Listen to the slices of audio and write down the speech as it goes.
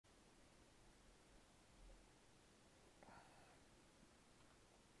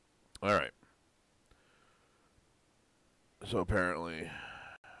All right. So apparently,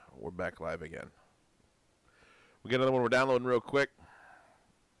 we're back live again. We get another one we're downloading real quick.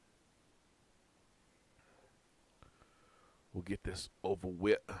 We'll get this over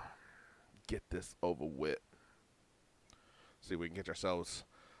with. Get this over with. See if we can get ourselves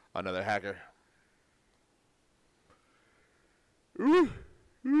another hacker. I'm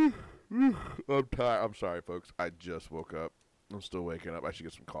tired. I'm sorry, folks. I just woke up. I'm still waking up. I should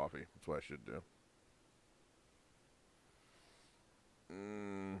get some coffee. That's what I should do.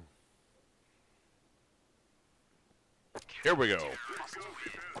 Here we go.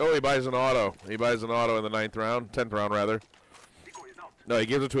 Oh, he buys an auto. He buys an auto in the 9th round. 10th round, rather. No, he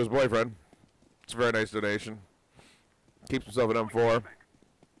gives it to his boyfriend. It's a very nice donation. Keeps himself an M4.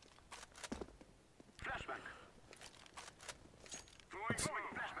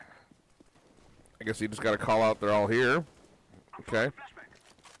 I guess you just got to call out they're all here. Okay.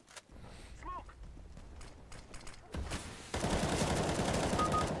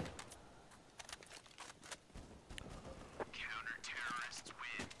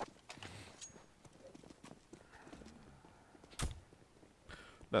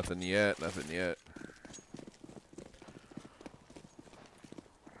 Nothing yet. Nothing yet.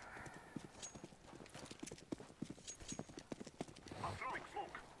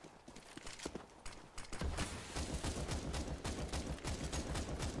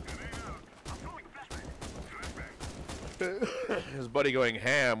 His buddy going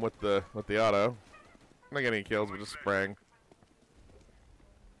ham with the auto. Not getting any kills, but just spraying.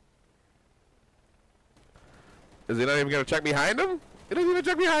 Is he not even gonna check behind him? He doesn't even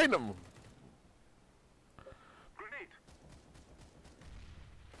check behind him.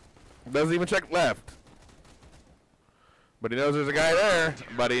 Doesn't even check left. But he knows there's a guy there.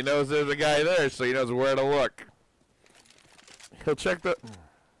 But he knows there's a guy there, so he knows where to look. He'll check the...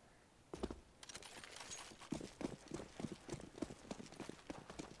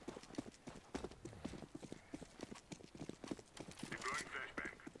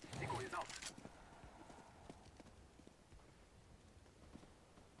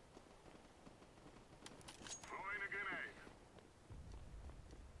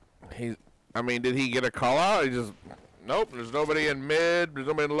 I mean, did he get a call out? He just, nope. There's nobody in mid. There's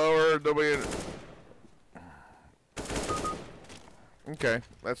nobody in lower. Nobody in. Okay,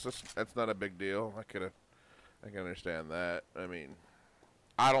 that's not a big deal. I can understand that. I mean,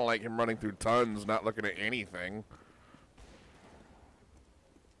 I don't like him running through tons, not looking at anything.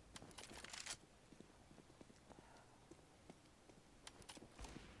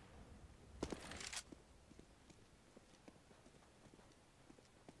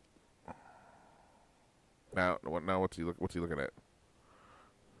 Now what's he looking at?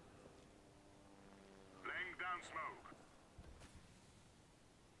 Laying down smoke.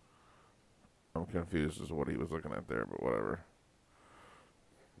 I'm confused as to what he was looking at there, but whatever.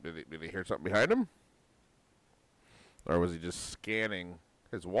 Did he hear something behind him? Or was he just scanning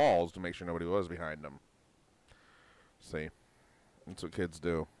his walls to make sure nobody was behind him? See? That's what kids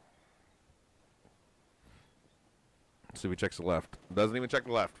do. See if he checks the left. Doesn't even check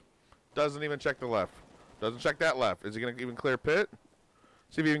the left. Doesn't even check the left. Doesn't check that left. Is he going to even clear pit?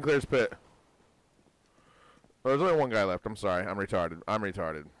 See if he even clears pit. Oh, there's only one guy left. I'm sorry. I'm retarded. I'm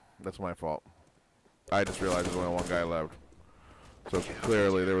retarded. That's my fault. I just realized there's only one guy left. So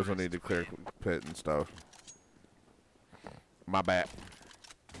clearly there was no need to clear pit and stuff. My bad.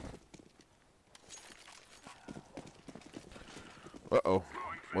 Uh-oh.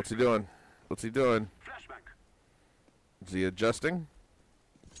 What's he doing? What's he doing? Is he adjusting?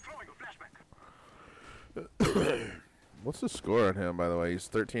 What's the score on him, by the way? He's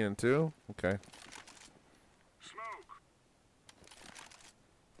 13-2? Okay. Smoke.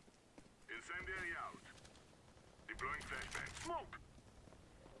 Incendiary out. Deploying flashbang. Smoke.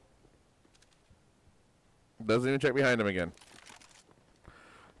 Doesn't even check behind him again.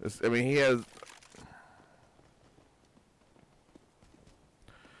 I mean, he has...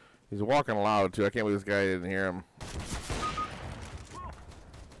 He's walking loud, too. I can't believe this guy didn't hear him.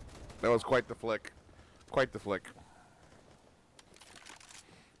 That was quite the flick. Quite the flick.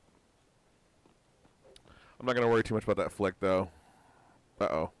 I'm not gonna worry too much about that flick though.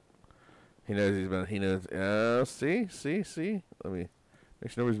 Uh-oh. He knows he's been. He knows. See. Let me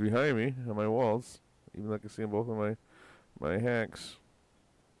make sure nobody's behind me on my walls. Even though I can see them both on my hacks.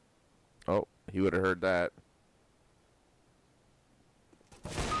 Oh, he would have heard that.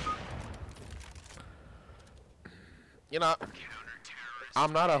 You know,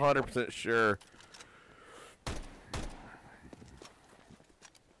 I'm not 100% sure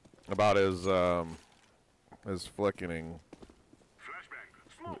about his flicking.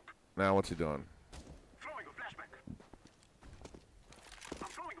 Now what's he doing? Throwing a flashback. I'm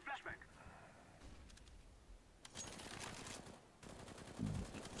throwing a flashback.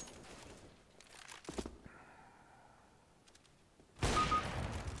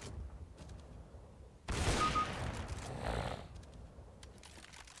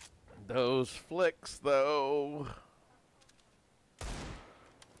 Those flicks, though.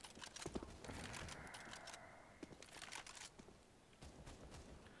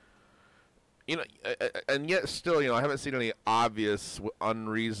 You know, and yet still, you know, I haven't seen any obvious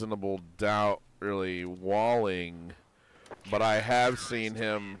unreasonable doubt really walling, but I have seen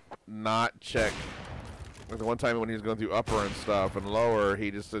him not check. Like the one time when he was going through upper and stuff and lower,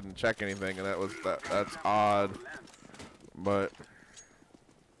 he just didn't check anything, and that's odd. But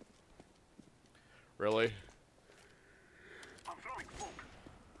really, I'm throwing smoke.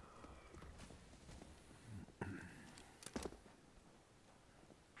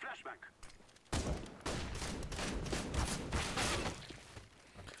 Flashback.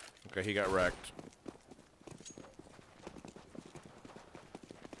 okay, he got wrecked.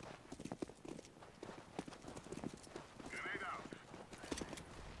 Grenade out.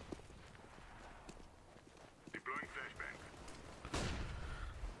 Deploying flashbang.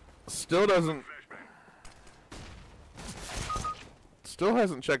 Still doesn't. Flashbang. Still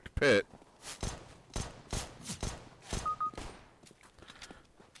hasn't checked pit.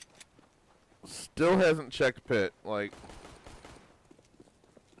 Still hasn't checked pit. Like,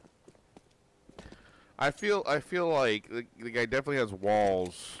 I feel like the guy definitely has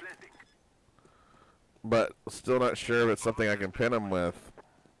walls, Planting. but still not sure if it's something I can pin him with.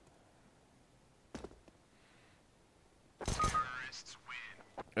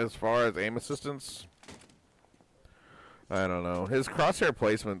 As far as aim assistance, I don't know. His crosshair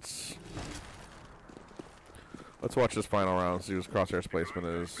placements. Let's watch this final round, see what his crosshair placement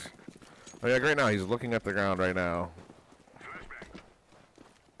is. Oh yeah, right now he's looking at the ground right now. Flashbang.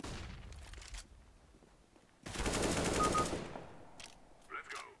 Let's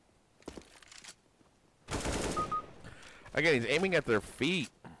go. Again, he's aiming at their feet.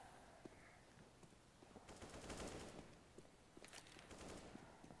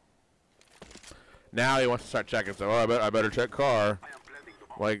 Now he wants to start checking. So, oh, I better check car. I am planting the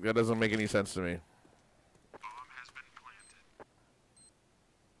bomb. Like, that doesn't make any sense to me. Bomb has been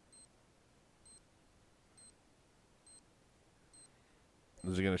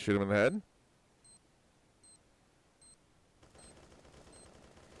planted. Is he gonna shoot him in the head?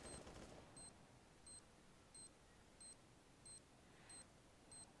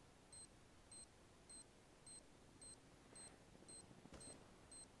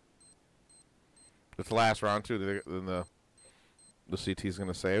 It's the last round too. Then the CT's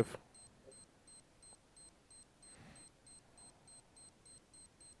gonna save.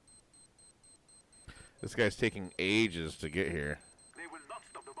 This guy's taking ages to get here. They will not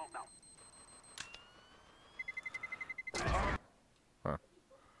stop the bomb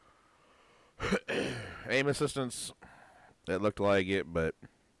now. Aim assistance, it looked like it, but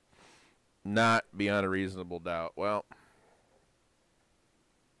not beyond a reasonable doubt. Well,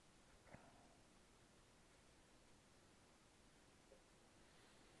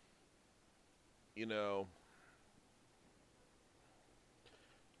 you know,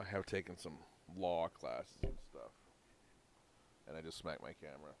 I have taken some law classes and stuff, and I just smacked my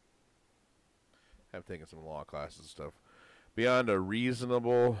camera. I have taken some law classes and stuff. Beyond a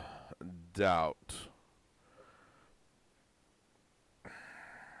reasonable doubt.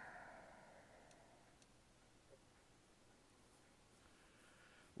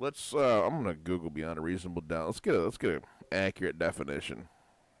 Let's. I'm gonna Google beyond a reasonable doubt. Let's get an accurate definition.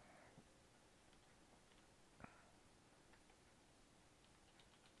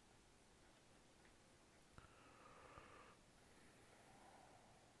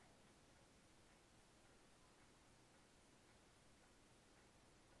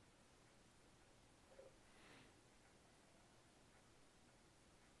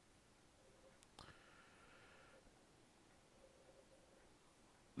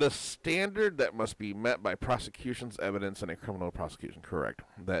 The standard that must be met by prosecution's evidence in a criminal prosecution, correct,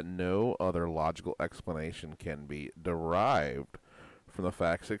 that no other logical explanation can be derived from the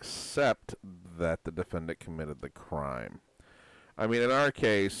facts except that the defendant committed the crime. I mean, in our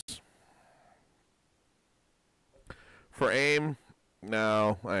case, for aim,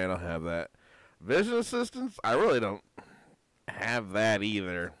 no, I don't have that. Vision assistance, I really don't have that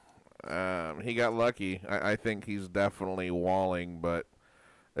either. He got lucky. I think he's definitely walling, but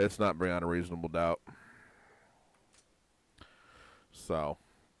it's not beyond a reasonable doubt. So,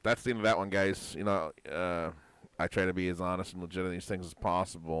 that's the end of that one, guys. You know, I try to be as honest and legit in these things as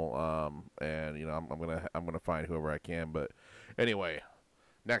possible. And I'm gonna find whoever I can. But anyway,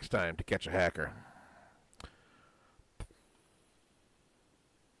 next time to catch a hacker.